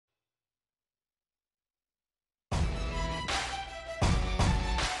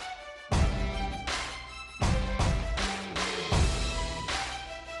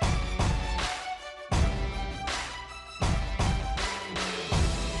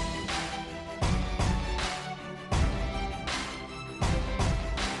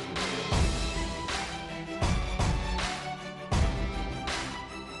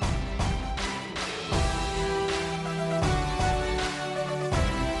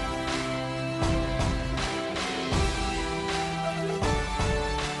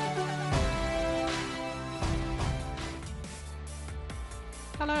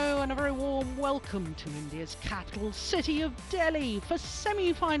welcome to India's capital city of Delhi for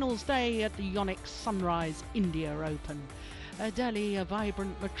semi-finals day at the Yonex Sunrise India Open. Delhi, a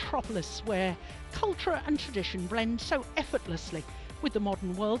vibrant metropolis where culture and tradition blend so effortlessly with the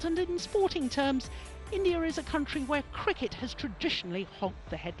modern world, and in sporting terms, India is a country where cricket has traditionally hogged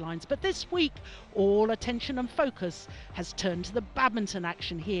the headlines, but this week all attention and focus has turned to the badminton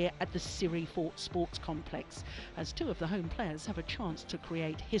action here at the Siri Fort Sports Complex, as two of the home players have a chance to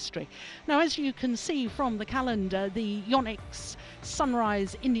create history. Now, as you can see from the calendar, the Yonex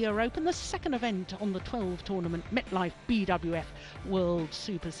Sunrise India Open, the second event on the 12 tournament MetLife BWF World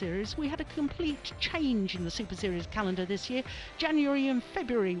Super Series. We had a complete change in the Super Series calendar this year. January and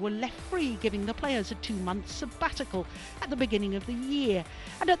February were left free, giving the players a 2-month sabbatical at the beginning of the year.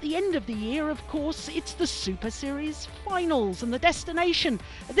 And at the end of the year, of course, it's the Super Series finals, and the destination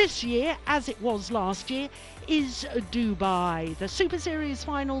this year, as it was last year, is Dubai. The Super Series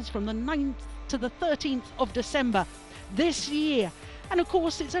finals from the 9th to the 13th of December this year. And of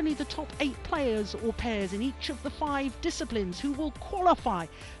course, it's only the top 8 players or pairs in each of the 5 disciplines who will qualify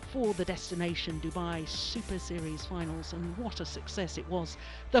for the destination Dubai Super Series finals. And what a success it was.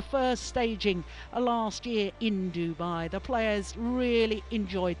 The first staging last year in Dubai. The players really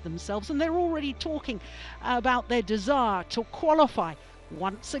enjoyed themselves, and they're already talking about their desire to qualify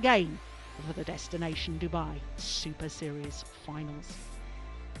once again for the destination Dubai Super Series finals.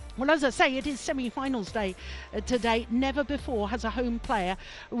 Well, as I say, it is semi-finals day today. Never before has a home player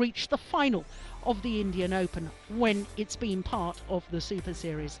reached the final of the Indian Open when it's been part of the Super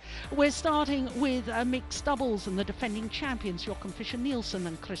Series. We're starting with mixed doubles, and the defending champions Joachim Fischer Nielsen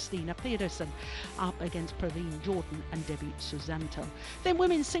and Christinna Pedersen up against Praveen and Debby Susanto. Then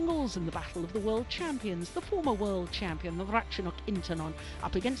women's singles and the battle of the world champions, the former world champion Ratchanok Intanon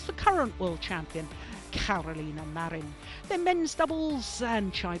up against the current world champion Carolina Marin. Then men's doubles,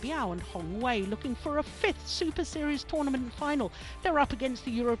 and Chai Biao and Hong Wei looking for a 5th Super Series tournament final. They're up against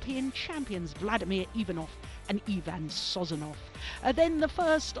the European champions Vladimir Ivanov and Ivan Sozonov. Then the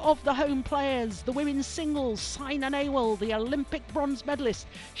first of the home players, the women's singles, Saina Nehwal, the Olympic bronze medalist.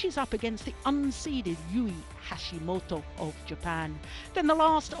 She's up against the unseeded Yui Hashimoto of Japan. Then the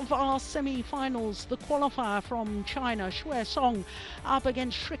last of our semi-finals, the qualifier from China, Xue Song, up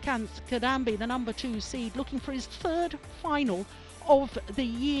against Shrikant Kadambi, the number 2 seed, looking for his 3rd final of the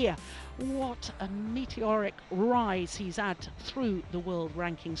year. What a meteoric rise he's had through the world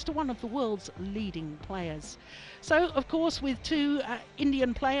rankings to one of the world's leading players. So, of course, with 2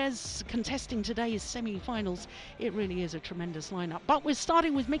 Indian players contesting today's semi-finals, it really is a tremendous lineup. But we're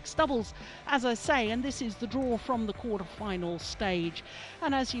starting with mixed doubles, as I say, and this is the draw from the quarter-final stage.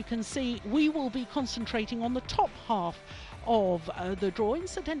 And as you can see, we will be concentrating on the top half of the draw.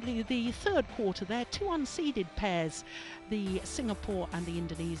 Incidentally, the 3rd quarter there, 2 unseeded pairs, the Singapore and the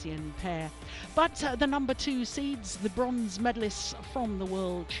Indonesian pair. But the number 2 seeds, the bronze medalists from the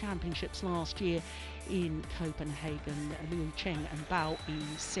World Championships last year in Copenhagen, Liu Cheng and Bao Yi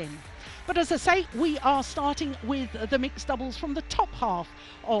Sin. But as I say, we are starting with the mixed doubles from the top half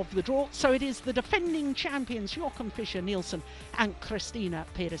of the draw. So it is the defending champions Joachim Fischer Nielsen and Christinna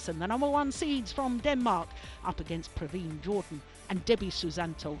Pedersen, the number 1 seeds from Denmark, up against Praveen and Debby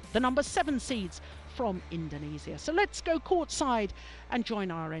Susanto, the number 7 seeds from Indonesia. So let's go courtside and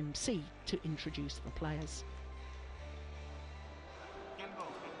join our MC to introduce the players.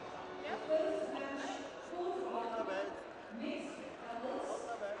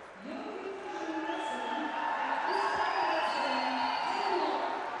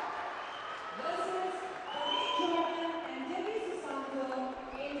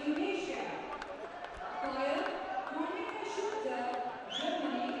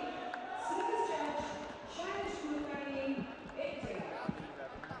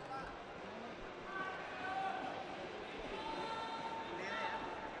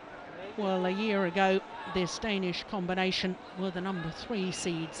 Well, a year ago, this Danish combination were the number 3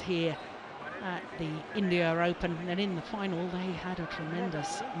 seeds here at the India Open, and in the final they had a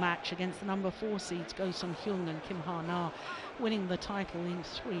tremendous match against the number 4 seeds Go Sung Hyung and Kim Ha Na, winning the title in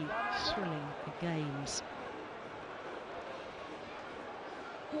 3 thrilling games.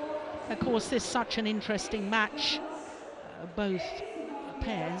 Of course, this is such an interesting match. Both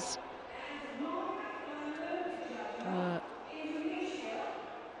pairs were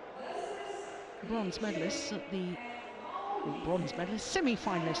bronze medalists at the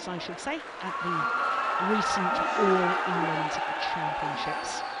semi-finalists, I should say, at the recent All England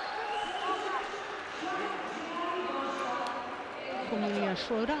Championships. Cornelia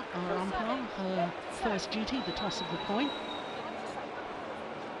Schroeder, our umpire, her first duty, the toss of the coin.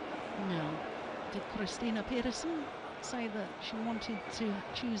 Now, did Christinna Pedersen say that she wanted to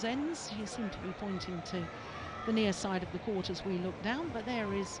choose ends. She seemed to be pointing to the near side of the court as we look down, but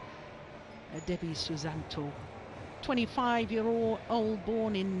there is Debby Susanto, 25-year-old,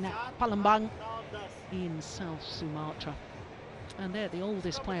 born in Palembang in South Sumatra. And they're the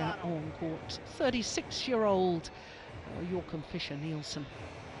oldest player on court, 36-year-old Joachim Fischer Nielsen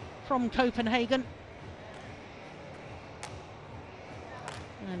from Copenhagen.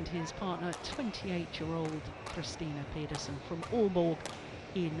 And his partner, 28-year-old Christinna Pedersen from Aalborg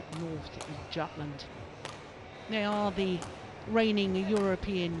in North Jutland. They are the reigning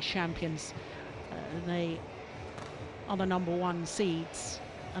European champions. They are the #1 seeds,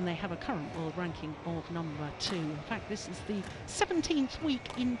 and they have a current world ranking of #2. In fact, this is the 17th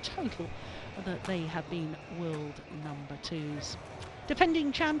week in total that they have been world #2s.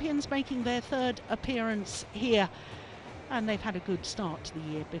 Defending champions making their 3rd appearance here, and they've had a good start to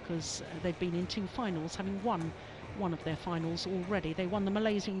the year because they've been in 2 finals, having won one of their finals already. They won the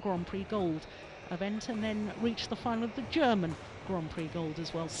Malaysian Grand Prix Gold event and then reached the final of the German Grand Prix Gold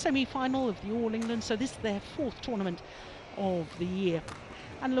as well. Semi-final of the All England, so this is their 4th tournament of the year.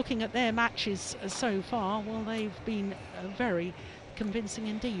 And looking at their matches so far, well, they've been very convincing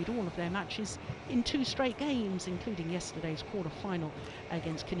indeed. All of their matches in 2 straight games, including yesterday's quarter-final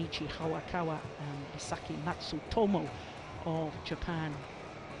against Kenichi Hawakawa and Misaki Matsutomo of Japan.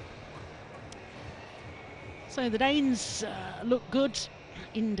 So the Danes look good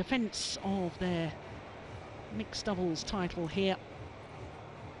in defence of their mixed doubles title here.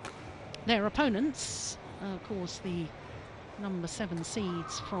 Their opponents, of course, the #7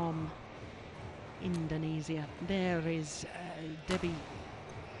 seeds from Indonesia. There is Debby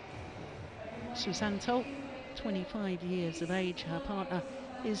Susanto, 25 years of age. Her partner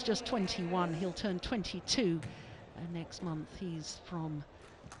is just 21. He'll turn 22 next month. He's from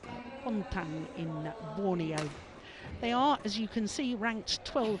Pontang in Borneo. They are, as you can see, ranked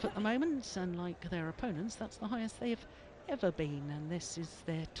 12 at the moment, and like their opponents, that's the highest they've ever been, and this is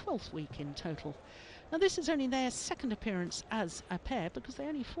their 12th week in total. Now, this is only their 2nd appearance as a pair because they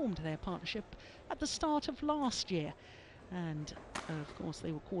only formed their partnership at the start of last year, and of course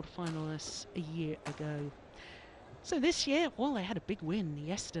they were quarter-finalists a year ago. So this year, well, they had a big win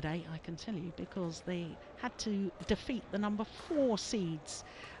yesterday, I can tell you, because they had to defeat the #4 seeds,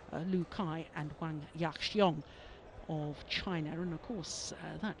 Lu Kai and Wang Yaxiong of China. And of course,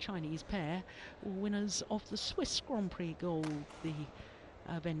 that Chinese pair were winners of the Swiss Grand Prix Gold, the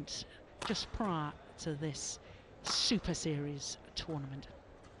event just prior to this Super Series tournament.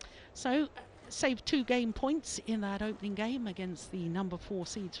 So, saved 2 game points in that opening game against the #4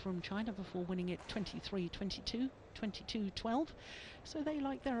 seeds from China before winning it 23-22, 22-12. So they,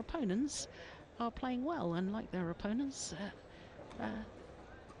 like their opponents, are playing well, and like their opponents,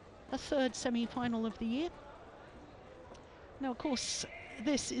 a 3rd semi-final of the year. Now, of course,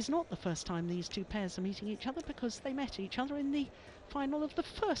 this is not the first time these 2 pairs are meeting each other, because they met each other in the final of the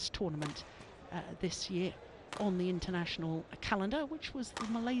 1st tournament this year on the international calendar, which was the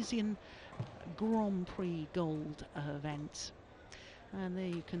Malaysian Grand Prix Gold event. And there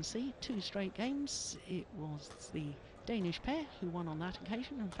you can see 2 straight games. It was the Danish pair who won on that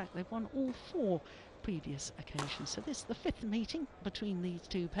occasion. In fact, they've won all 4 previous occasions. So this is the 5th meeting between these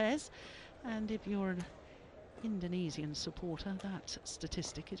 2 pairs. And if you're an Indonesian supporter, that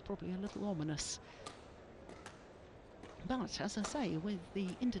statistic is probably a little ominous. But as I say, with the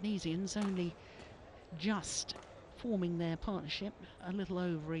Indonesians only just forming their partnership a little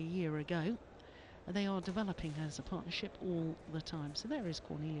over a year ago, they are developing as a partnership all the time. So there is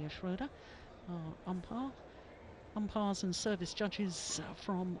Cornelia Schroeder, our umpires and service judges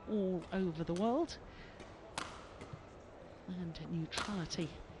from all over the world, and neutrality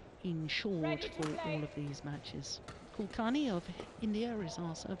ensured for all of these matches. Kulkarni of India is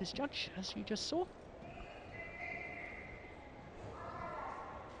our service judge, as you just saw.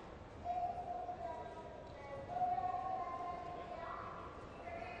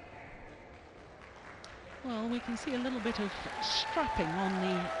 Well, we can see a little bit of strapping on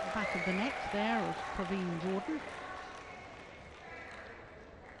the back of the neck there of Praveen Jordan,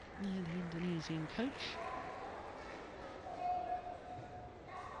 the Indonesian coach.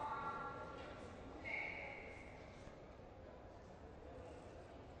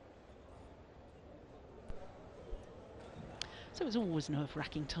 So it's always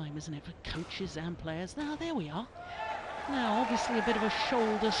nerve-wracking time, isn't it, for coaches and players? Now, there we are. Now, obviously a bit of a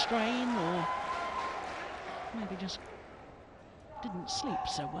shoulder strain, or maybe just didn't sleep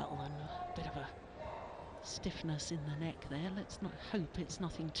so well, and a bit of a stiffness in the neck there. Let's not hope it's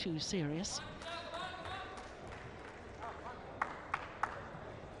nothing too serious.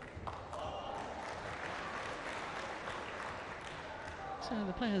 So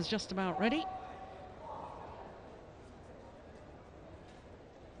the player's just about ready.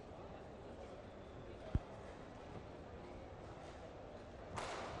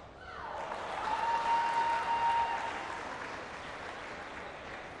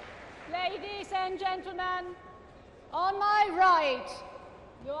 Ladies and gentlemen, on my right,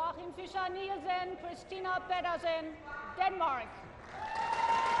 Joachim Fischer Nielsen, Christinna Pedersen, Denmark.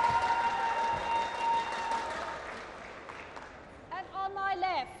 And on my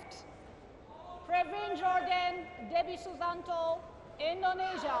left, Praveen Jordan, Debby Susanto,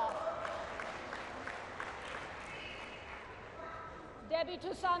 Indonesia. Debby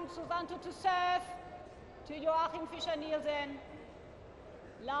Susanto to serve, to Joachim Fischer Nielsen.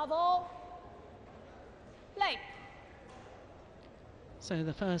 Lavo, play. So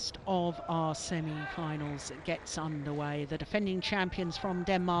the first of our semi-finals gets underway. The defending champions from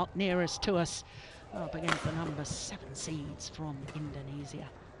Denmark, nearest to us, up against the number 7 seeds from Indonesia.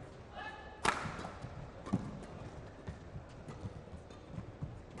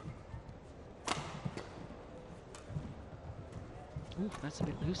 Ooh, that's a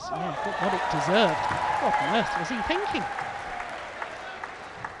bit loose. Yeah, what it deserved. What on earth was he thinking?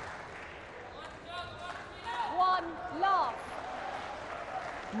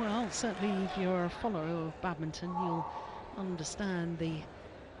 Well, certainly if you're a follower of badminton, you'll understand the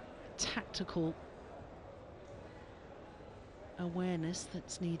tactical awareness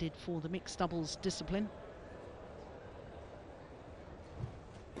that's needed for the mixed doubles discipline.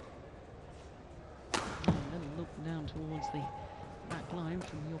 And a little look down towards the back line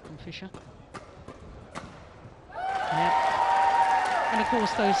from Joachim Fischer. Yeah. And of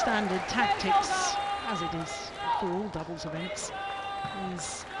course those standard tactics, as it is for all doubles events,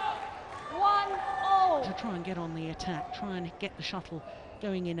 is to try and get on the attack, try and get the shuttle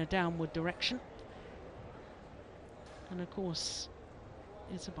going in a downward direction. And of course,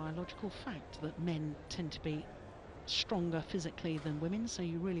 it's a biological fact that men tend to be stronger physically than women, so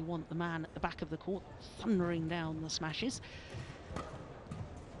you really want the man at the back of the court thundering down the smashes.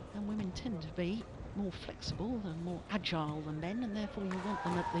 And women tend to be more flexible and more agile than men, and therefore you want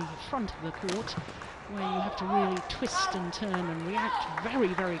them at the front of the court, where you have to really twist and turn and react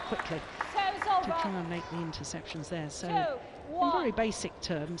very, very quickly to try and make the interceptions there. So in very basic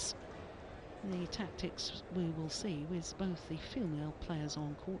terms, the tactics we will see with both the female players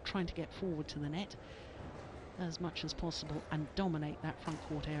on court trying to get forward to the net as much as possible and dominate that front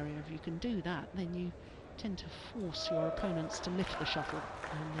court area. If you can do that, then you tend to force your opponents to lift the shuttle,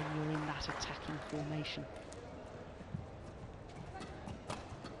 and then you're in that attacking formation.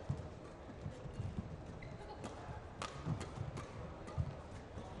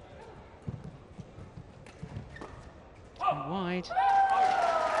 Wide. Serves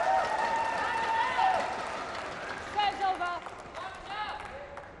over.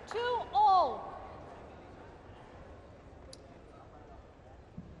 2-all.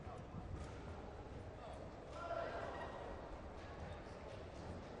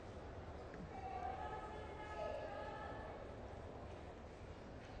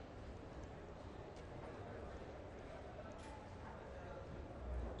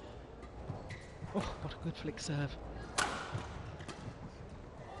 Oh, what a good flick serve.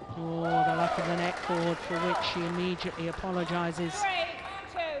 Oh, the luck of the net cord, for which she immediately apologises.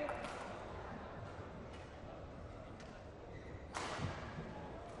 3-2.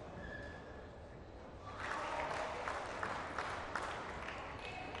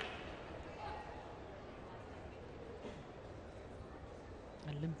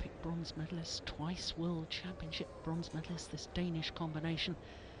 Olympic bronze medalist, twice World Championship bronze medalist, this Danish combination.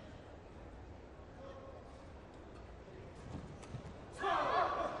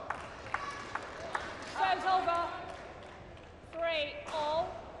 Over. 3-all.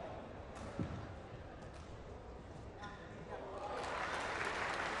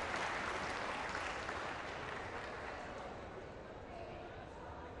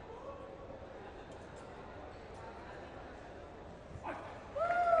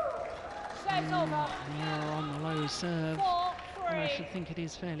 Over. They're on the low serve. 4-3. And I should think it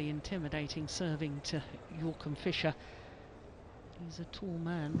is fairly intimidating serving to Joachim Fischer. He's a tall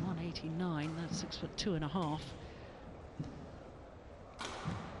man, 189, that's 6'2.5". Oh,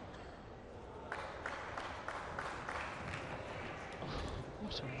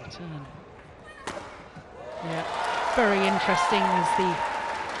 what a return. Yeah, very interesting as the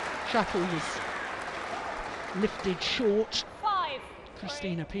shuttle was lifted short. 5-3.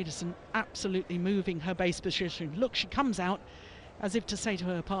 Christinna Pedersen absolutely moving her base position. Look, she comes out as if to say to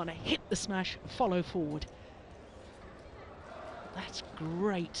her partner, hit the smash, follow forward. That's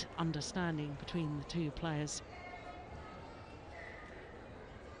great understanding between the two players.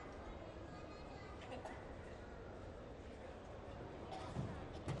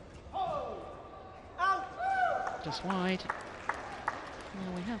 Just wide.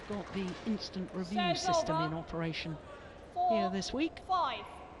 Well, we have got the instant review Serves system over. in operation 4, here this week. 5.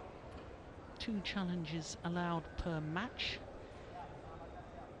 2 challenges allowed per match.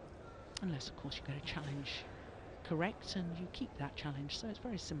 Unless, of course, you get a challenge correct and you keep that challenge. So it's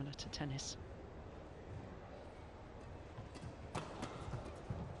very similar to tennis.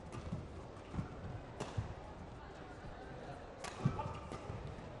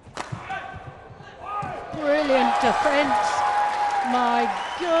 Brilliant defence. My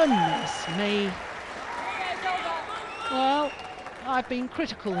goodness me. Serves over. Well, I've been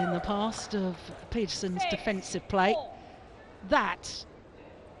critical in the past of Pedersen's 6, defensive play. 4. That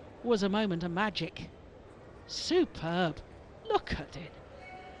was a moment of magic. Superb. Look at it.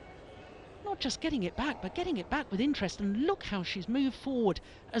 Not just getting it back, but getting it back with interest. And look how she's moved forward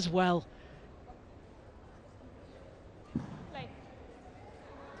as well. Play.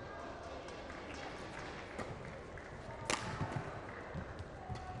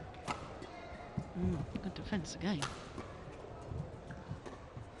 Good defence again.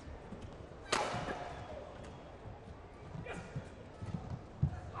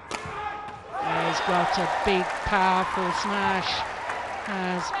 He's got a big, powerful smash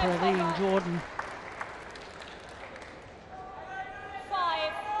as Praveen Jordan.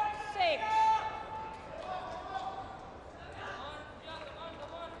 5, 6.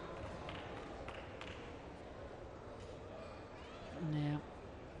 Yeah.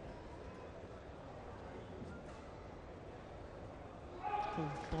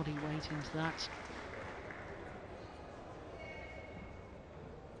 Full body weight into that.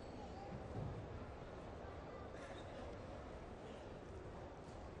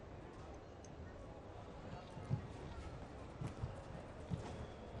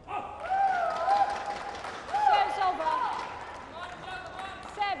 Serves over.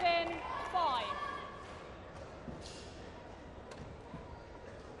 7, 5.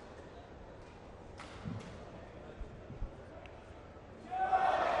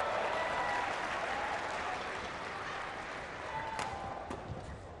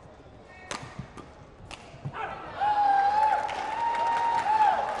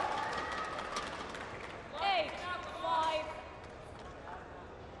 Eight, 5.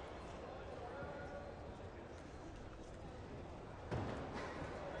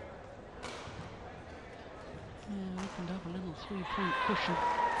 Yeah, opened up a little 3-point cushion.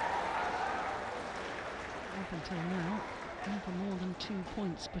 Up until now, never more than 2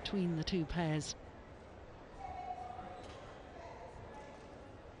 points between the two pairs.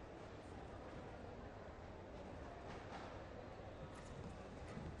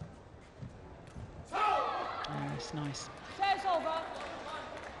 Nice, nice. Serves over.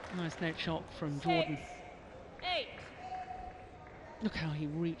 Nice net shot from Jordan. 6, 8. Look how he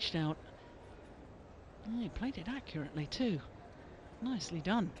reached out. Oh, he played it accurately too. Nicely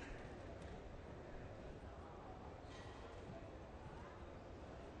done.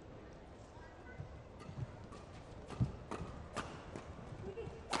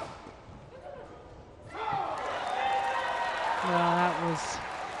 Well, that was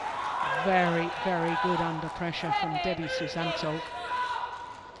very, very good under pressure from Debby Susanto.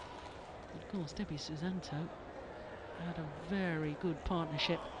 Of course, Debby Susanto had a very good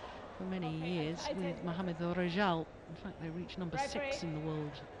partnership for many years with Mohamed Rajal. In fact, they reached number 6 in the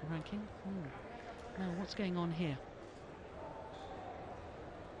world ranking. Now, what's going on here?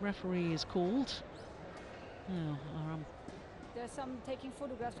 Referee is called. Oh, There's some taking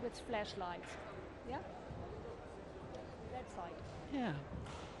photographs with flashlights. Yeah? That side. yeah.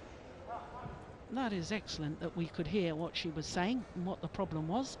 That is excellent that we could hear what she was saying and what the problem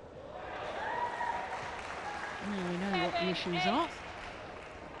was. Now we know what the issues are.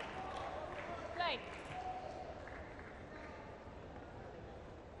 Play.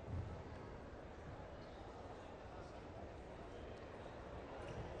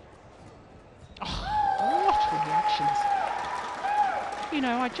 What reactions. You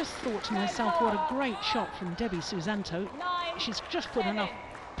know, I just thought to myself, what a great shot from Debby Susanto. 9, She's just put 7. enough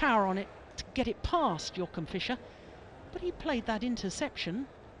power on it to get it past Joachim Fischer. But he played that interception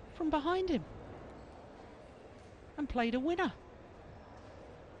from behind him and played a winner.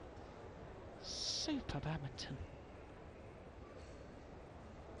 Super badminton.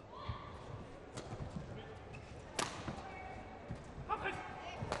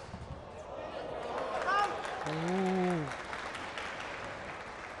 Oh,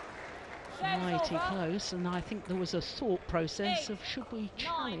 mighty close, and I think there was a thought process of should we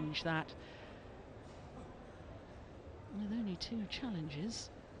challenge that? With only 2 challenges.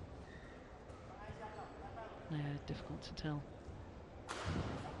 Yeah, difficult to tell.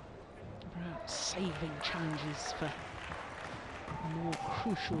 Perhaps saving challenges for a more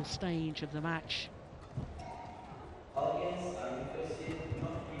crucial stage of the match. Audience are requested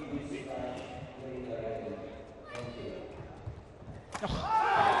not to use flash during the rally. Thank you. Oh,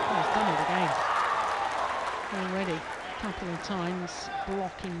 he's done it again. Already a couple of times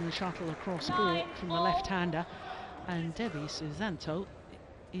blocking the shuttle across court from the left-hander, and Debby Susanto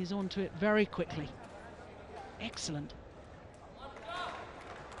is onto it very quickly. Excellent.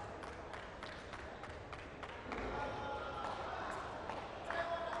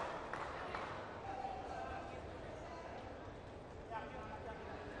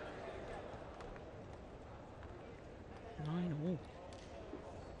 Nine all.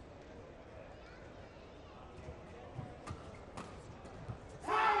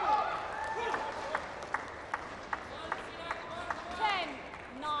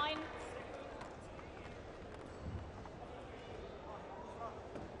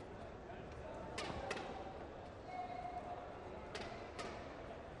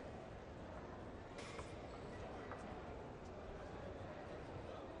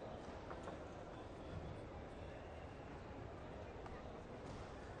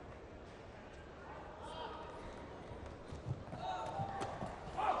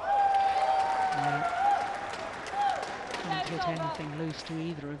 Anything loose to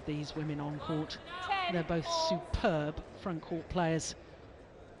either of these women on court. They're both superb front court players.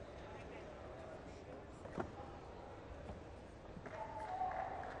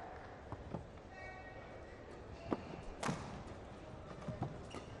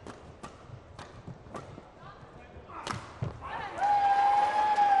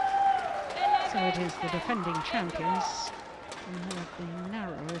 So it is the defending champions who have the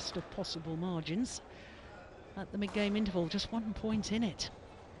narrowest of possible margins. At the mid-game interval, just 1 point in it.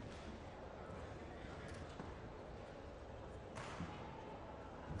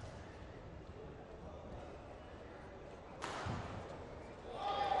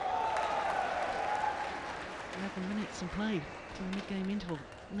 Minutes and played to the mid-game interval.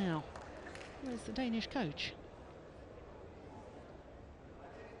 Now, where's the Danish coach?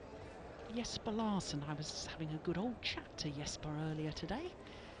 Jesper Larsen. I was having a good old chat to Jesper earlier today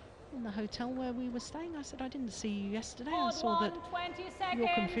in the hotel where we were staying. I said I didn't see you yesterday. I saw that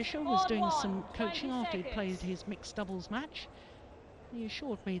Joachim Fischer was doing some coaching after he'd played his mixed doubles match. He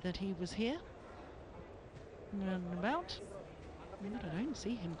assured me that he was here and about. But I don't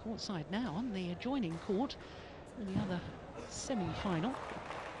see him courtside now on the adjoining court in the other semi-final.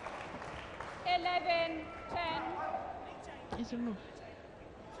 11-10. Is there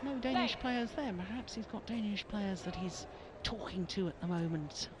no Danish players there? Perhaps he's got Danish players that he's talking to at the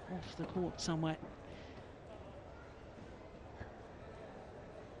moment off the court somewhere.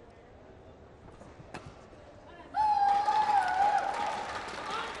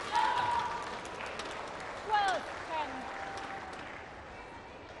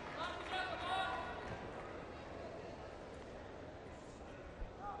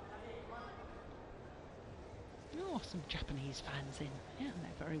 Some Japanese fans in. Yeah,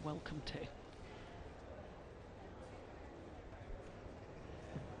 they're very welcome too.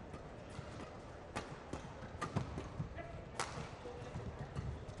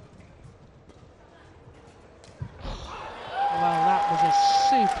 Well, that was a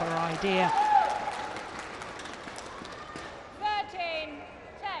super idea.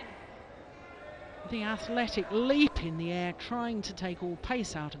 13-10. The athletic leap in the air, trying to take all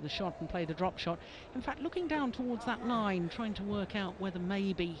pace out of the shot and play the drop shot. In fact, looking down towards that line, trying to work out whether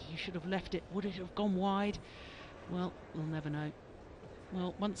maybe he should have left it. Would it have gone wide? Well, we'll never know.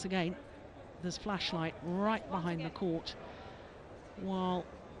 Well, once again, there's flashlight right behind the court, while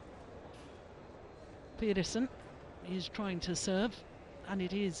Pedersen is trying to serve, and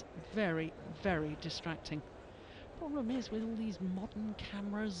it is very, very distracting. Problem is, with all these modern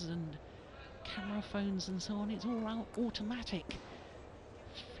cameras and camera phones and so on, it's all automatic.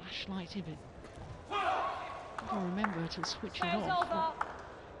 Flashlight, if it. I'll remember to switch it off. Well,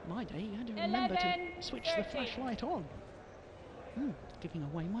 my day, you had to remember to switch the flashlight on. Giving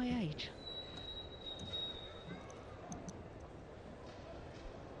away my age.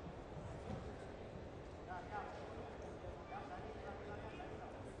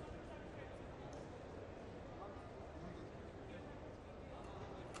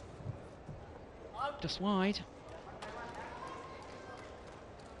 Just wide.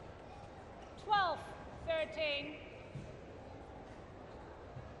 12-13.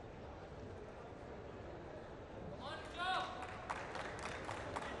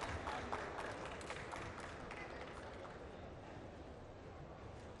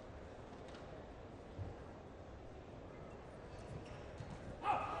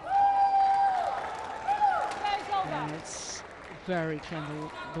 very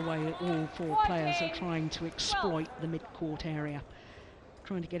clever the way all four players are trying to exploit the mid-court area.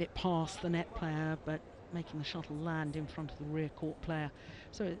 Trying to get it past the net player, but making the shuttle land in front of the rear court player.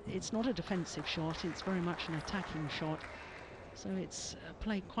 So it's not a defensive shot, it's very much an attacking shot. So it's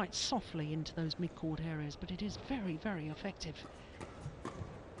played quite softly into those mid-court areas, but it is very, very effective.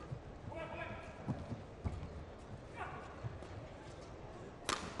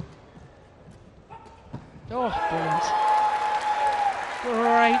 Oh, brilliant.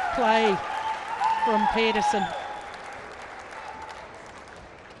 Great play from Pedersen.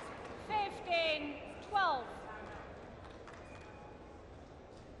 15-12.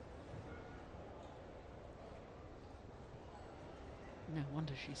 No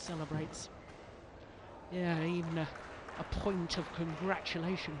wonder she celebrates. Yeah, even a point of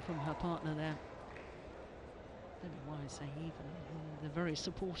congratulation from her partner there. Don't know why I say even. They're very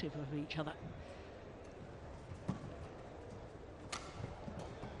supportive of each other.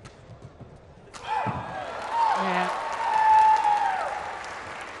 Yeah.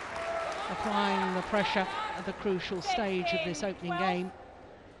 Applying the pressure at the crucial stage of this opening game.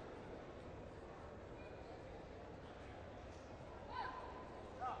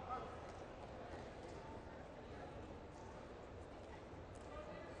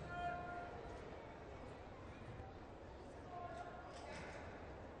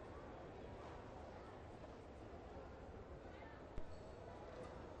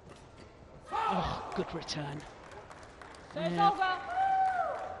 Oh, good return. Yeah.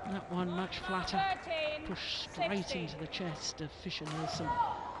 That one much flatter. Pushed straight into the chest of Fischer Nielsen.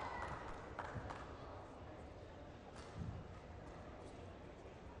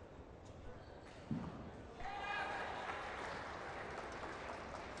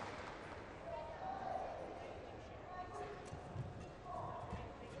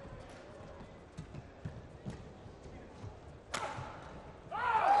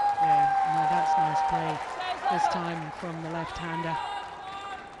 This time from the left-hander.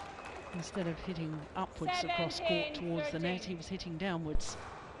 Instead of hitting upwards across court towards the net, he was hitting downwards.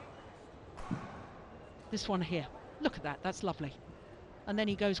 This one here, look at that, that's lovely. And then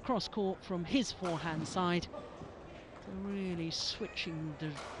he goes cross court from his forehand side, so really switching the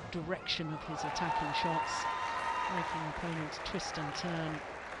direction of his attacking shots, making opponents twist and turn.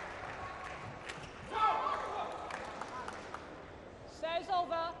 Serves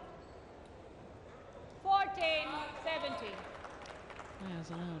over. 14-17. Players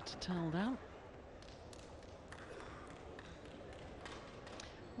allowed to towel down.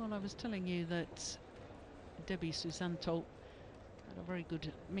 Well, I was telling you that Debby Susanto had a very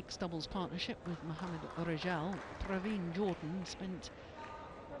good mixed doubles partnership with Mohamed Rejal. Praveen Jordan spent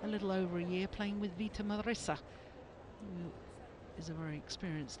a little over a year playing with Vita Marissa, who is a very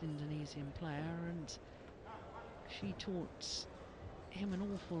experienced Indonesian player, and she taught him an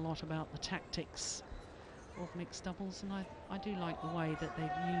awful lot about the tactics of mixed doubles, and I do like the way that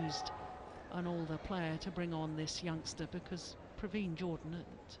they've used an older player to bring on this youngster, because Praveen Jordan,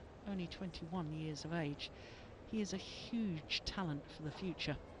 at only 21 years of age, he is a huge talent for the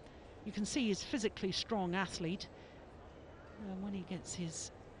future. You can see he's a physically strong athlete, and when he gets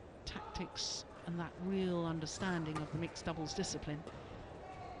his tactics and that real understanding of the mixed doubles discipline,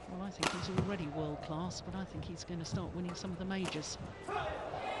 well, I think he's already world class, but I think he's going to start winning some of the majors.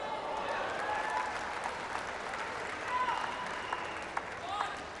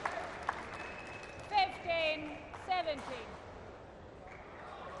 17.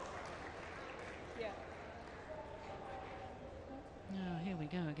 Yeah. Oh, here we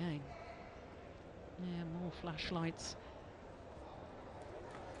go again. Yeah, more flashlights.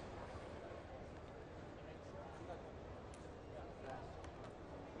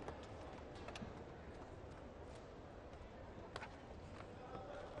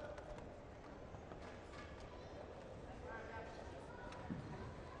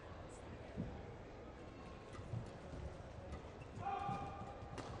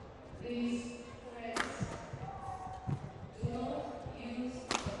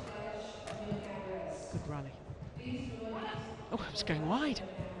 Good rally. Oh, it was going wide.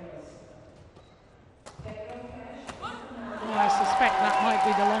 Well, I suspect that might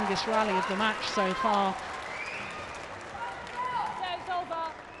be the longest rally of the match so far. Serves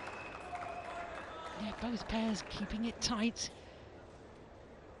over. Yeah, both pairs keeping it tight.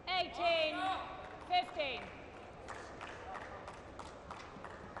 18-15.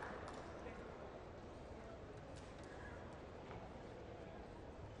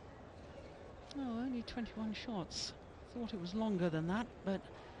 Oh, only 21 shots. Thought it was longer than that, but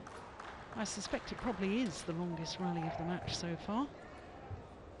I suspect it probably is the longest rally of the match so far.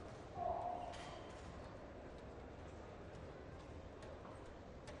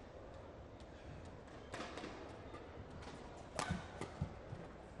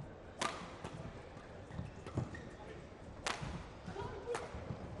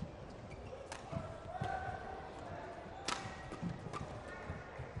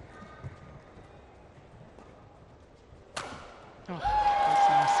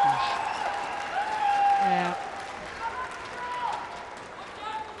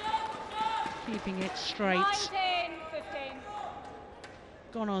 keeping it straight. 19-15.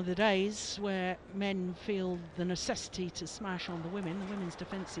 Gone are the days where men feel the necessity to smash on the women. The women's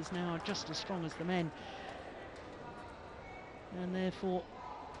defences now are just as strong as the men. And therefore,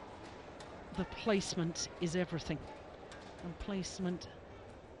 the placement is everything. And placement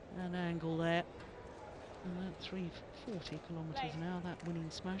and angle there. And that 340 kilometres now, that winning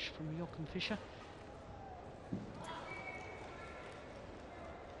smash from Joachim Fischer.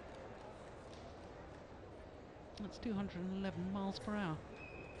 That's 211 miles per hour.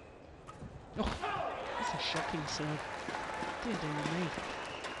 Oh, that's a shocking serve. Dear me.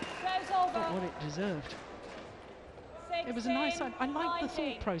 Not what it deserved. 16, It was a nice, I like the 19.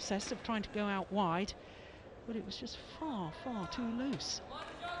 thought process of trying to go out wide, but it was just far, far too loose.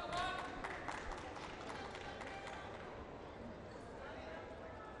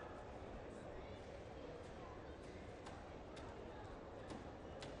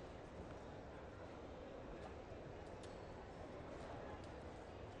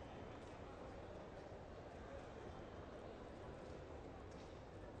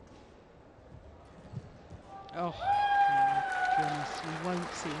 Oh, my goodness, we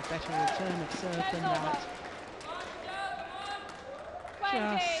won't see a better return of serve than that.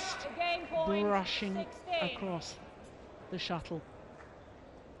 20, Just game point, brushing 16. across the shuttle.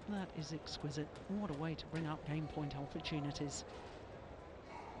 That is exquisite. What a way to bring up game point opportunities.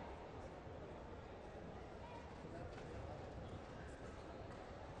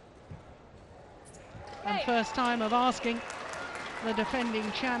 And first time of asking the defending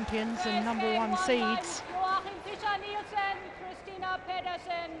champions and number one seeds. Joachim Fischer Nielsen, Christinna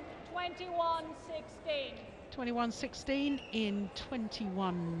Pedersen, 21-16. 21-16 in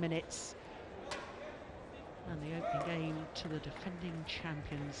 21 minutes. And the opening game to the defending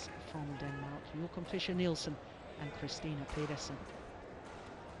champions from Denmark, Joachim Fischer Nielsen and Christinna Pedersen.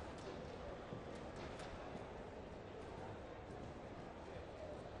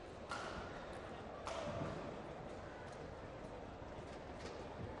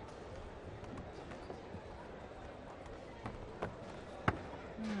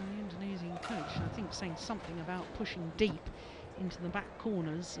 The Indonesian coach, I think, saying something about pushing deep into the back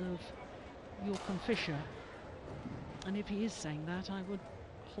corners of Joachim Fischer. And if he is saying that, I would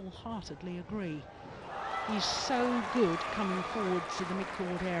wholeheartedly agree. He's so good coming forward to the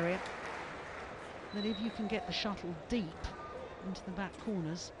mid-court area that if you can get the shuttle deep into the back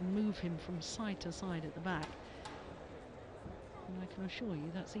corners and move him from side to side at the back, and I can assure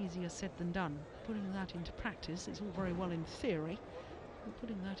you that's easier said than done. Putting that into practice is all very well in theory, but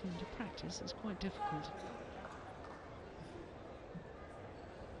putting that into practice is quite difficult.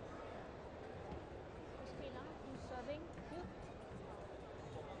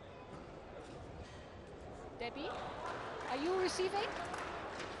 Debby, are you receiving?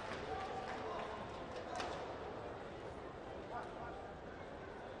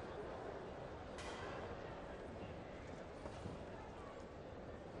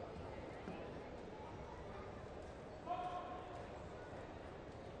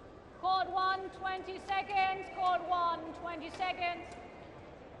 Court 1, 20 seconds. Court 1, 20 seconds.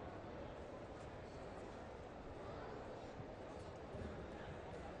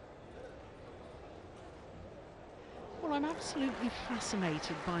 Well, I'm absolutely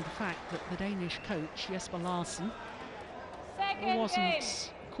fascinated by the fact that the Danish coach, Jesper Larsen, Second wasn't game.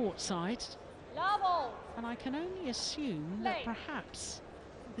 courtside, Level. and I can only assume that Play. perhaps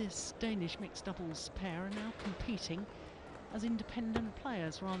this Danish mixed doubles pair are now competing as independent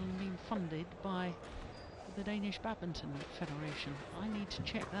players rather than being funded by the Danish Badminton Federation. I need to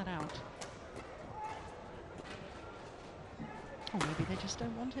check that out. Or maybe they just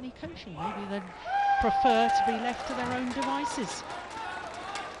don't want any coaching. Maybe they prefer to be left to their own devices.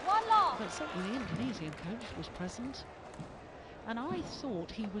 One loss. But certainly the Indonesian coach was present. And I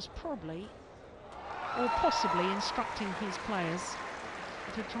thought he was probably, or possibly, instructing his players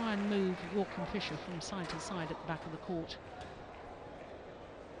to try and move Joachim Fischer from side to side at the back of the court.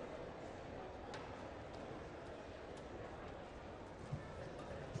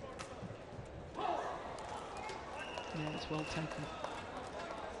 Yeah, it's well taken.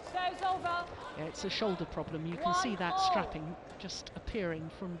 Serve's over. Yeah, it's a shoulder problem. You can see that strapping just appearing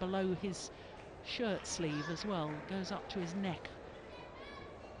from below his shirt sleeve as well. It goes up to his neck.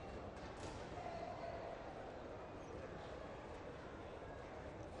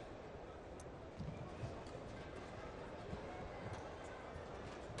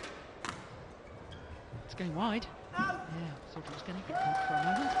 It's going wide. Yeah, thought it was going to hit that for a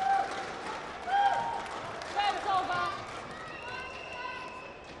moment. Serve's over.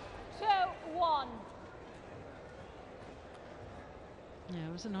 2-1. Yeah,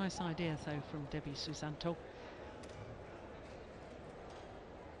 it was a nice idea though from Debby Susanto.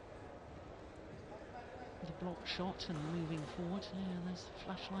 The block shot and moving forward. Yeah, there's the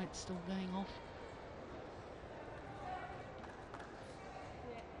flashlight still going off.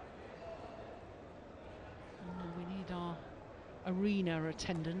 We need our arena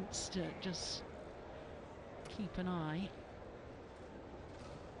attendants to just keep an eye.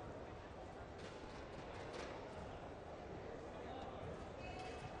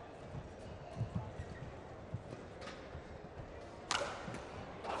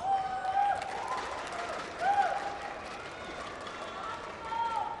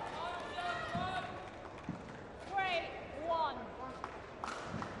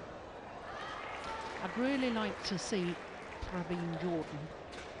 I'd really like to see Praveen Jordan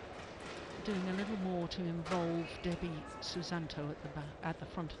doing a little more to involve Debby Susanto at the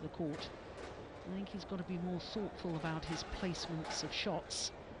front of the court. I think he's got to be more thoughtful about his placements of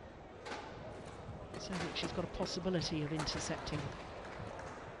shots so that she's got a possibility of intercepting.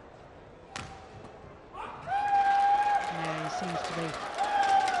 Yeah, he seems to be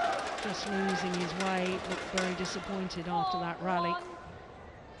just losing his way. Looked very disappointed after that rally.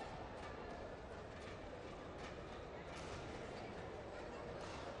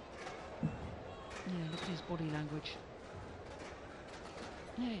 Yeah, look at his body language.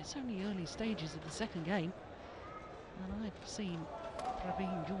 Yeah, it's only early stages of the second game, and I've seen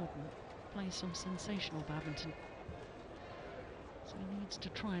Praveen Jordan play some sensational badminton. So he needs to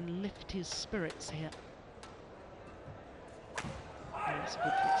try and lift his spirits here. Oh, that's a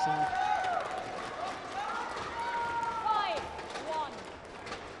good kick serve. 5-1.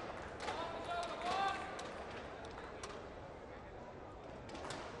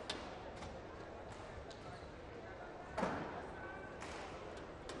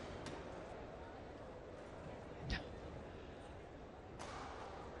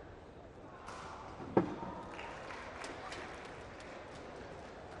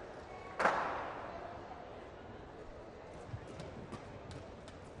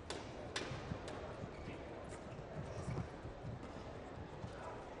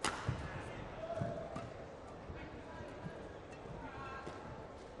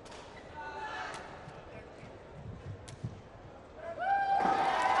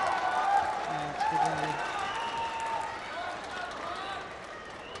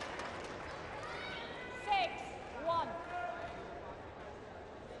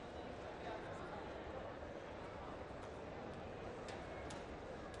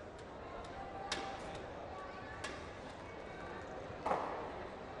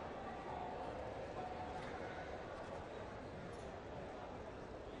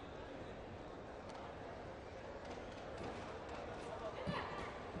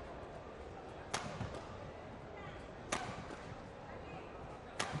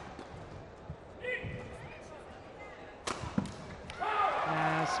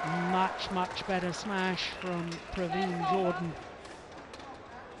 Much better smash from Praveen Jordan.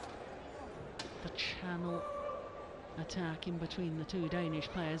 The channel attack in between the two Danish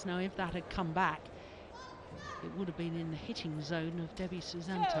players. Now, if that had come back, it would have been in the hitting zone of Debby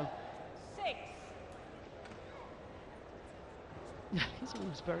Susanto. 6. He's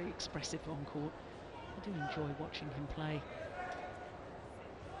always very expressive on court. I do enjoy watching him play.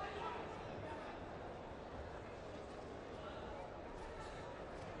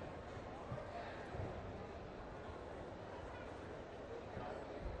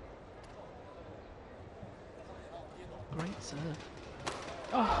 Great serve.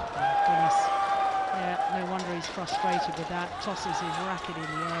 Oh, my goodness. Yeah, no wonder he's frustrated with that. Tosses his racket in the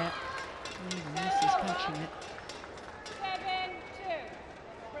air. And even misses catching it. 7-2.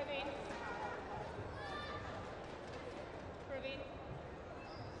 Praveen.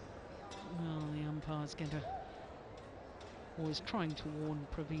 Well, the umpire's going to... always trying to warn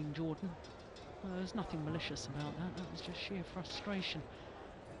Praveen Jordan. Well, there's nothing malicious about that. That was just sheer frustration.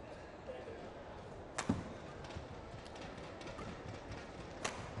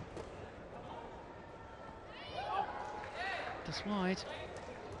 Wide.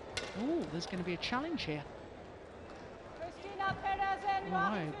 Oh, there's going to be a challenge here. Christinna Pedersen. Well,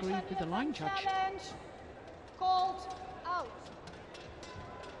 I agree with the line judge. Challenge called out.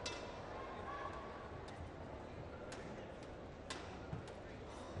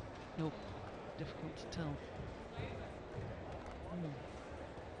 No, difficult to tell.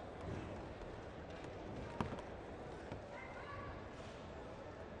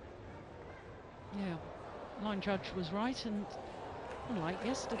 Yeah, line judge was right, and unlike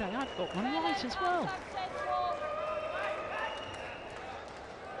yesterday, I've got one right as well.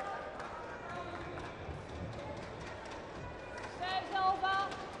 Serves over.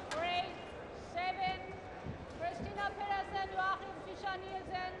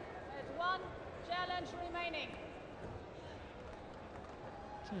 challenge remaining.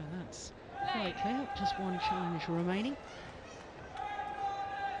 So that's quite clear, just one challenge remaining.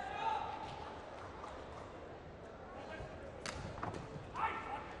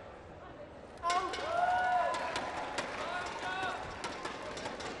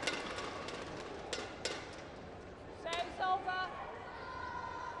 Saves over.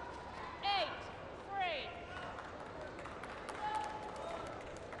 8-3.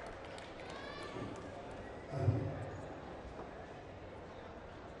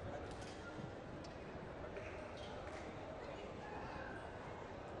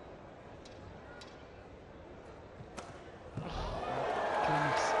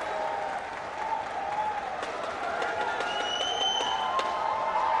 Goodness.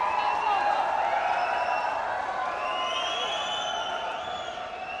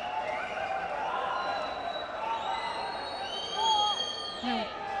 Now,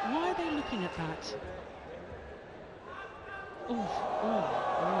 why are they looking at that?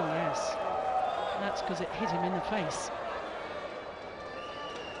 Oh, yes. That's because it hit him in the face.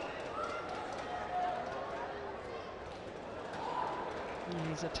 Yeah,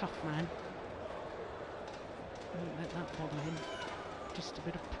 he's a tough man. Won't let that bother him. Just a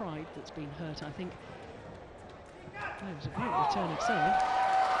bit of pride that's been hurt, I think. Oh, it was a great return of serve.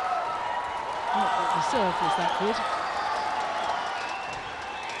 Not that the serve was that good.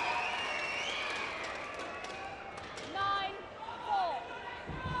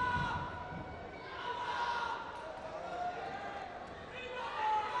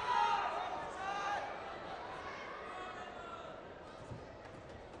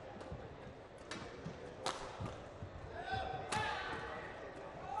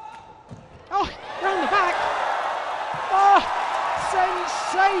 Oh, round the back. Oh,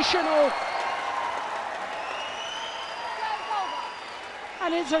 sensational.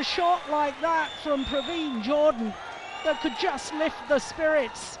 And it's a shot like that from Praveen Jordan that could just lift the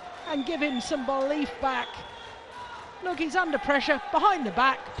spirits and give him some belief back. Look, he's under pressure, behind the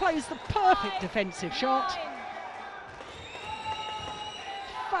back, plays the perfect defensive shot.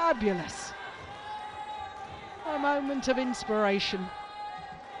 Fabulous. A moment of inspiration.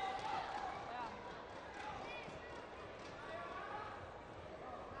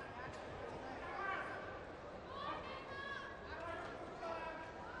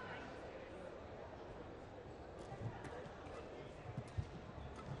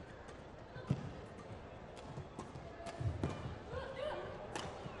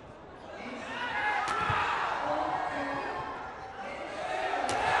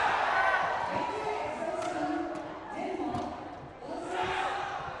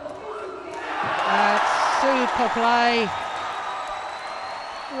 Super play.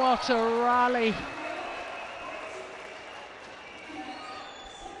 What a rally.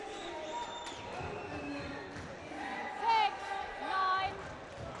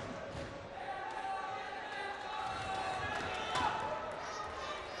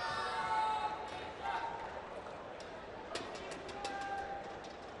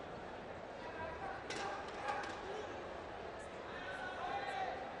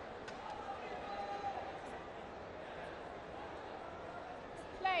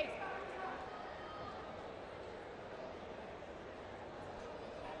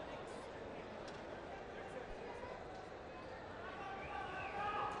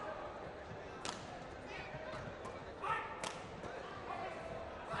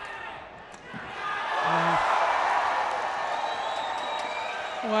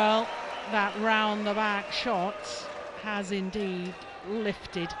 Well, that round the back shot has indeed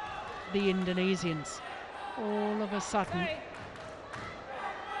lifted the Indonesians. All of a sudden,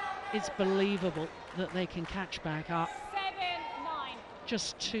 it's believable that they can catch back up. 7-9.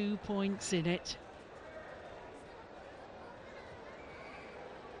 Just 2 points in it.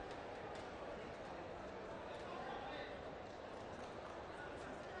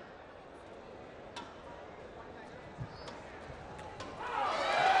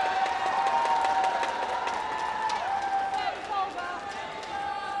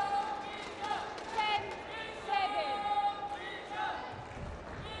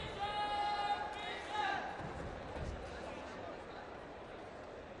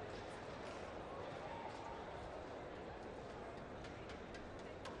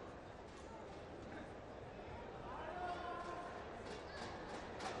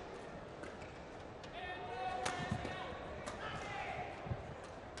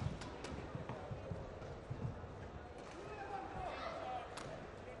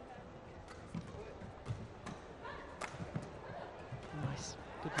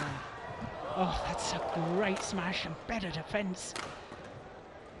 Good man. Oh, that's a great smash and better defence.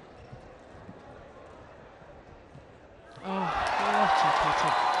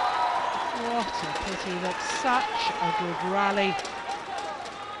 It's a pity that such a good rally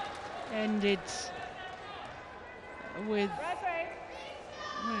ended with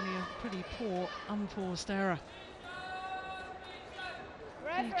really a pretty poor unforced error.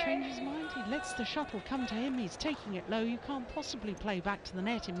 Did he change his mind? He lets the shuttle come to him. He's taking it low. You can't possibly play back to the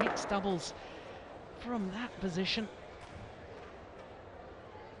net in mixed doubles from that position.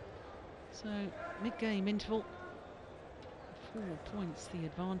 So mid-game interval, 4 points the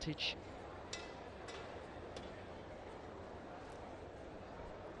advantage.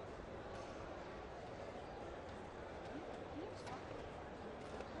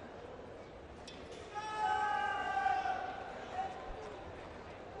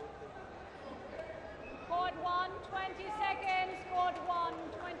 Court 1, 20 seconds. Court 1,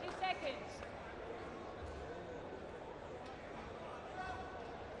 20 seconds.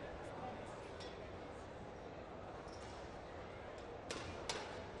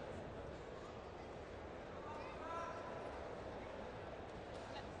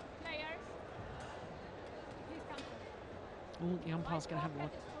 Players, please come forward. Oh, the umpire's going to have one.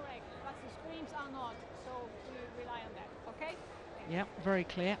 That is correct, but the screens are not, so we rely on that, okay? Yep, very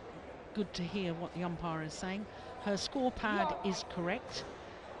clear. Good to hear what the umpire is saying. Her score pad is correct,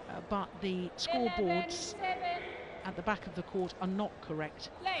 but the scoreboards 11-7. at the back of the court are not correct.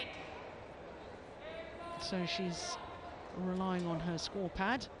 Late. So she's relying on her score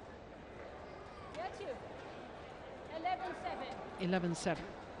pad. That's you. 11-7. 11-7,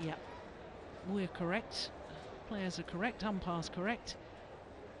 yeah. We're correct. Players are correct, umpire's correct.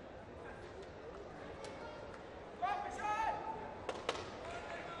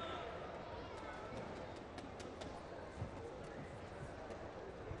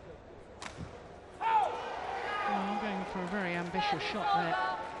 Well, going for a very ambitious shot there,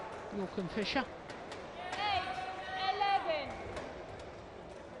 Joachim Fischer. 8-11.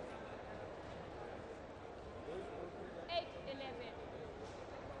 8-11.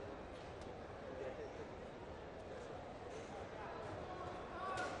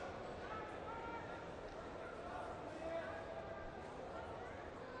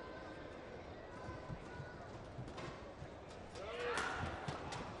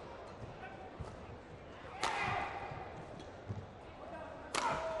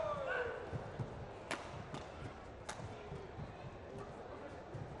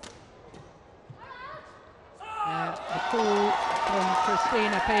 The call from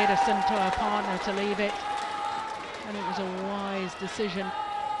Christinna Pedersen to her partner to leave it, and it was a wise decision.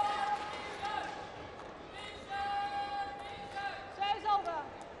 Serve's over.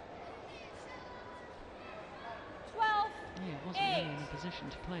 12. Yeah, it wasn't really in a position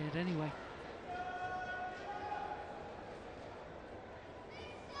to play it anyway.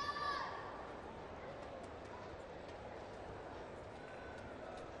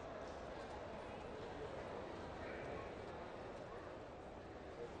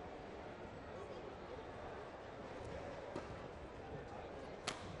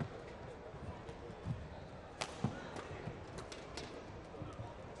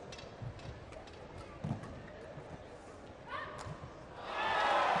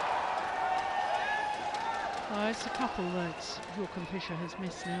 It's a couple that Joachim Fischer has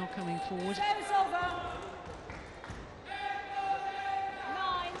missed now coming forward. Serve's over.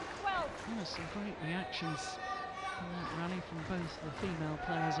 9-12. Oh, some great reactions in that rally from both the female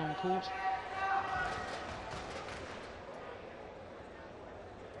players on court.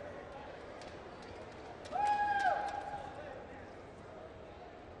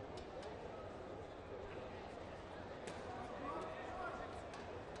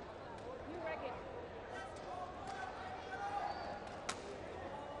 New record.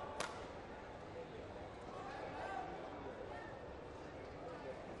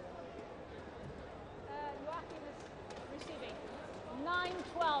 Joachim is receiving.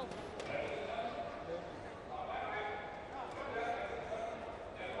 9-12.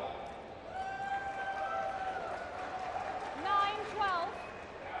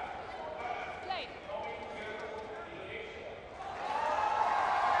 Play.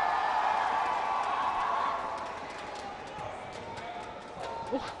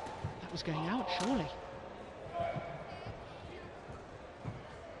 Oh, that was going out, surely.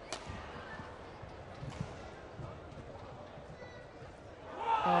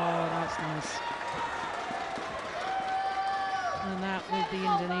 Oh, that's nice. And that with the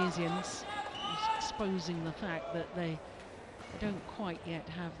Indonesians is exposing the fact that they don't quite yet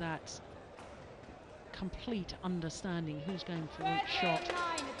have that complete understanding who's going for which shot. 9.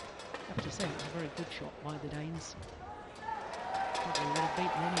 I have to say, it was a very good shot by the Danes. Probably would have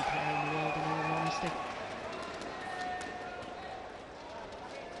beaten any player in the world, in all honesty.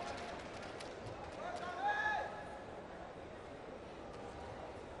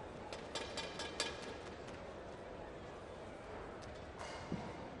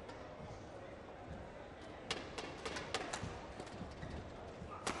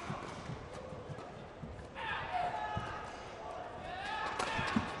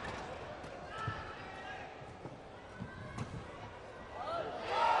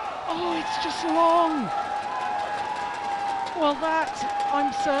 just long. Well, that,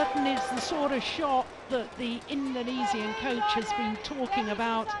 I'm certain, is the sort of shot that the Indonesian coach has been talking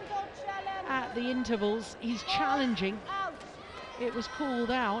about at the intervals. He's challenging. It was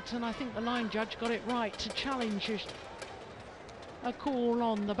called out, and I think the line judge got it right to challenge a call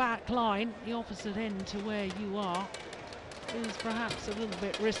on the back line, the opposite end to where you are, is perhaps a little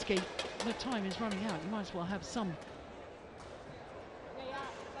bit risky. The time is running out. You might as well have some.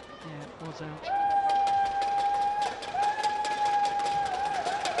 Yeah, it was out.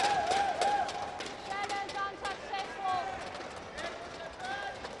 Challenge unsuccessful.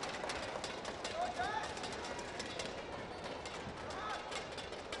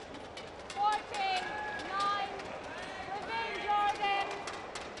 14-9. Praveen Jordan.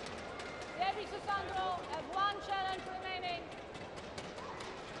 Debby Susanto have one challenge remaining.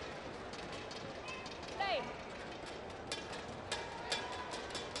 Play.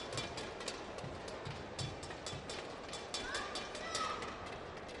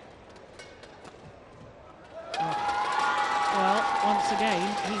 Well, once again,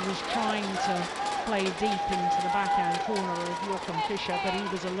 he was trying to play deep into the backhand corner of Joachim Fischer, but he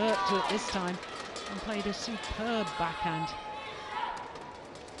was alert to it this time and played a superb backhand.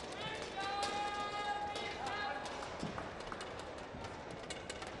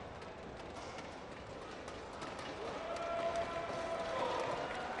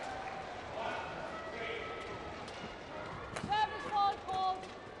 Service fault called.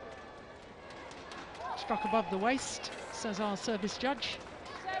 Struck above the waist, says our service judge.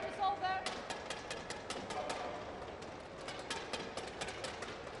 Service over.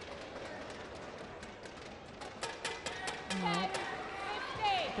 Well,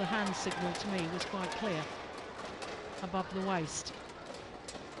 10-15. the hand signal to me was quite clear, above the waist.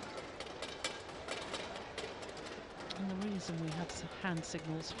 And the reason we have hand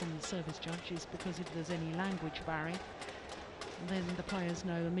signals from the service judge is because if there's any language barrier, then the players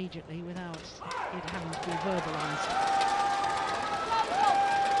know immediately without it having to be verbalised.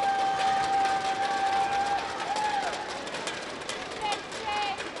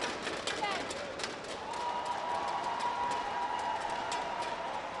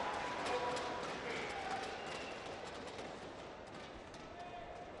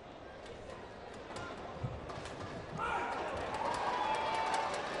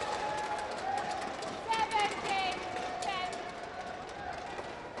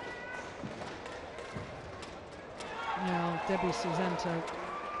 Debby Susanto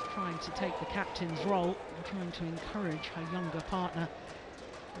trying to take the captain's role and trying to encourage her younger partner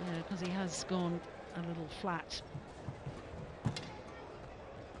because he has gone a little flat. And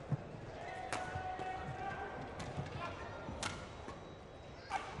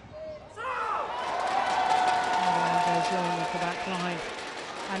there goes wrong with the back line.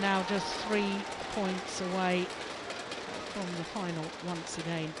 And now just 3 points away from the final once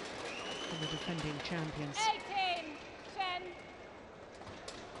again for the defending champions. 18-10.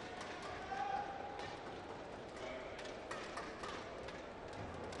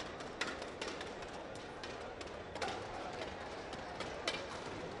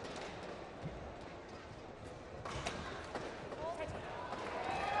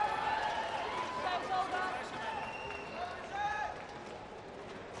 Service over.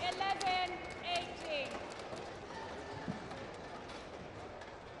 11-18.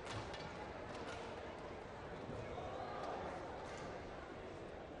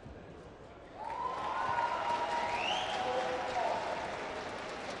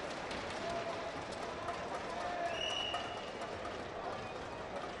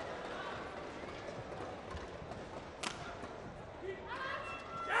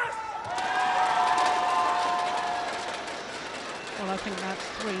 Well, I think that's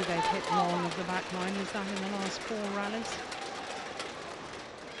 3 they've hit long of the back line. Is that in the last 4 rallies?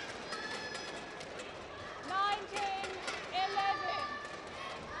 19-11.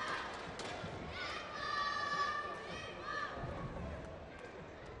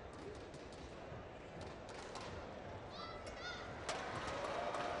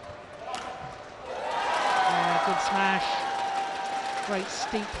 Yeah, good smash. Great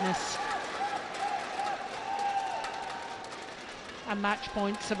steepness. And match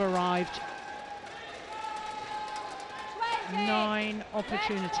points have arrived. 20. 9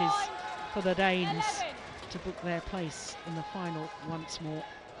 opportunities Match point. for the Danes 11. to book their place in the final once more.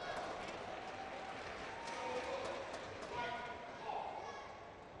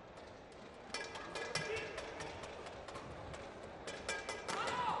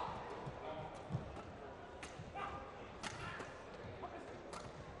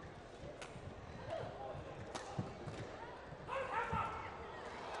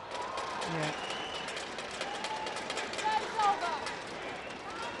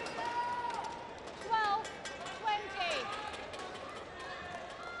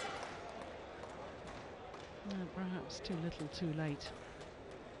 Perhaps too little, too late.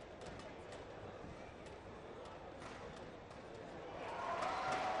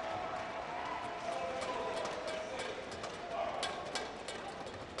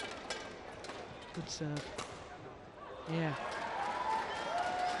 Good serve. Yeah.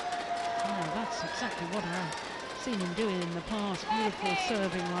 Oh, that's exactly what I've seen him doing in the past. Beautiful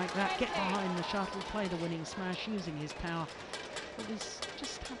serving like that. Get behind the shuttle, play the winning smash using his power. But we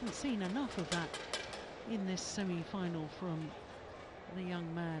just haven't seen enough of that in this semi-final from the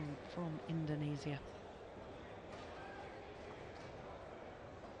young man from Indonesia.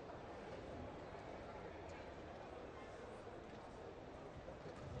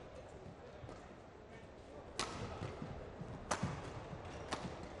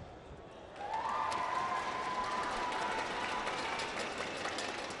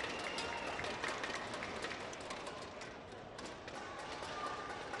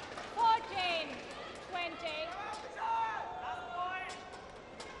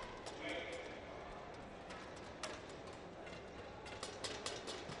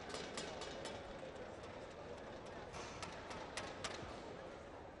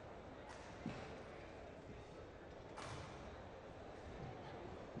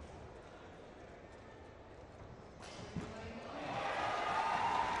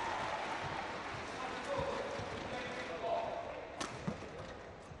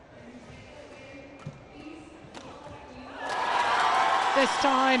 This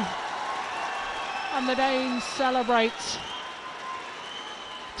time, and the Danes celebrate.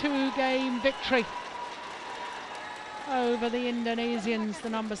 2-game victory over the Indonesians, the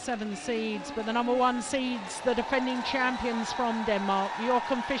number 7 seeds, but the number 1 seeds, the defending champions from Denmark,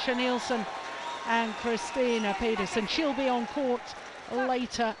 Joachim Fischer Nielsen and Christinna Pedersen. She'll be on court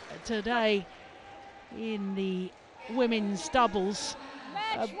later today in the women's doubles,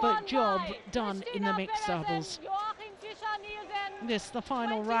 but job done in the mixed doubles. Joachim Fischer Nielsen. This the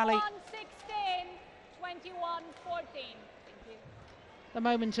final rally. 21-16, 21-14. The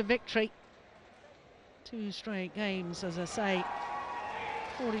moment of victory. 2 straight games, as I say.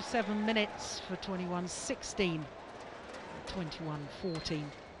 47 minutes for 21-16, 21-14,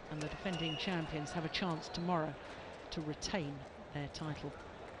 and the defending champions have a chance tomorrow to retain their title.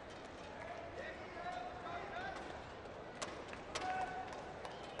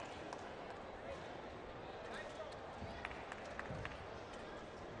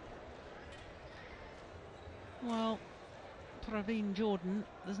 Well, Praveen Jordan,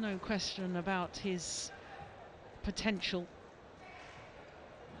 there's no question about his potential.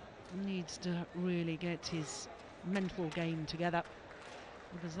 Needs to really get his mental game together,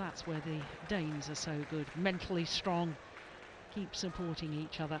 because that's where the Danes are so good. Mentally strong, keep supporting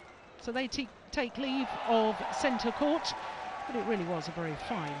each other. So they take leave of centre court, but it really was a very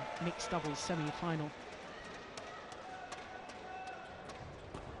fine mixed doubles semi-final.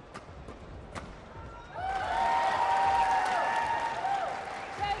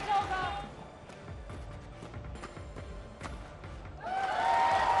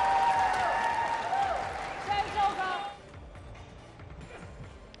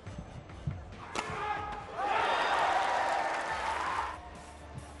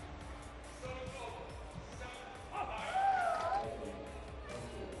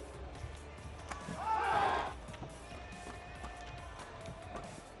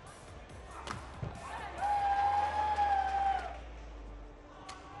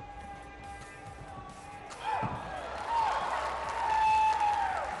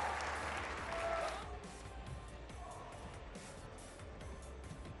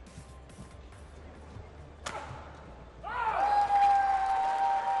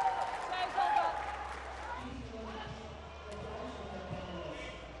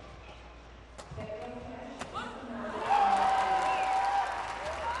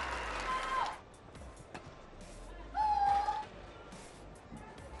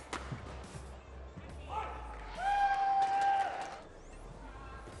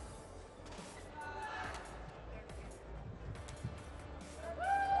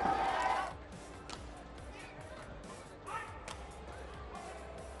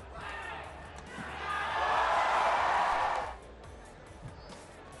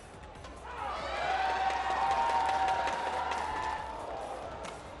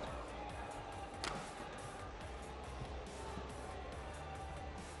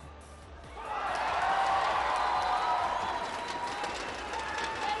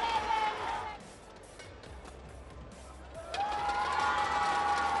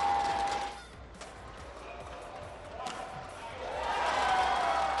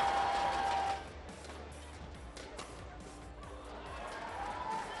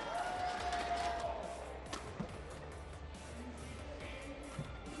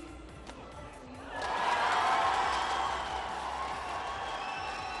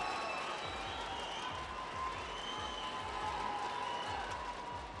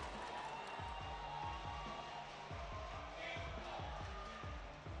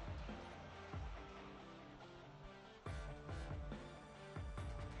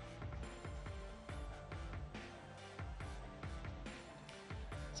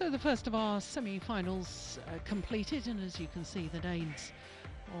 So the first of our semi-finals completed, and as you can see, the Danes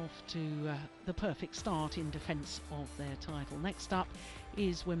off to the perfect start in defence of their title. Next up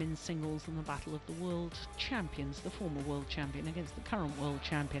is women's singles and the battle of the world champions, the former world champion against the current world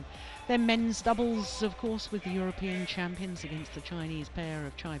champion. Then men's doubles, of course, with the European champions against the Chinese pair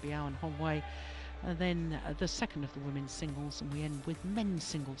of Chai Biao and Hong Wei. Then the second of the women's singles, and we end with men's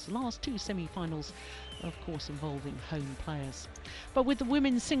singles. The last two semi-finals, of course, involving home players. But with the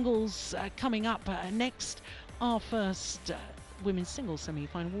women's singles coming up next, our first women's singles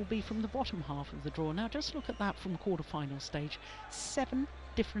semi-final will be from the bottom half of the draw. Now just look at that from quarter-final stage. 7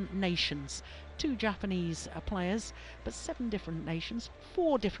 different nations, 2 Japanese players, but 7 different nations,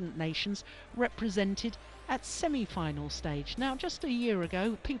 4 different nations represented at semi-final stage. Now just a year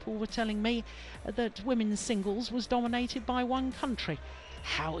ago people were telling me that women's singles was dominated by one country.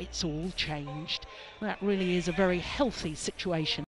 How it's all changed. That really is a very healthy situation.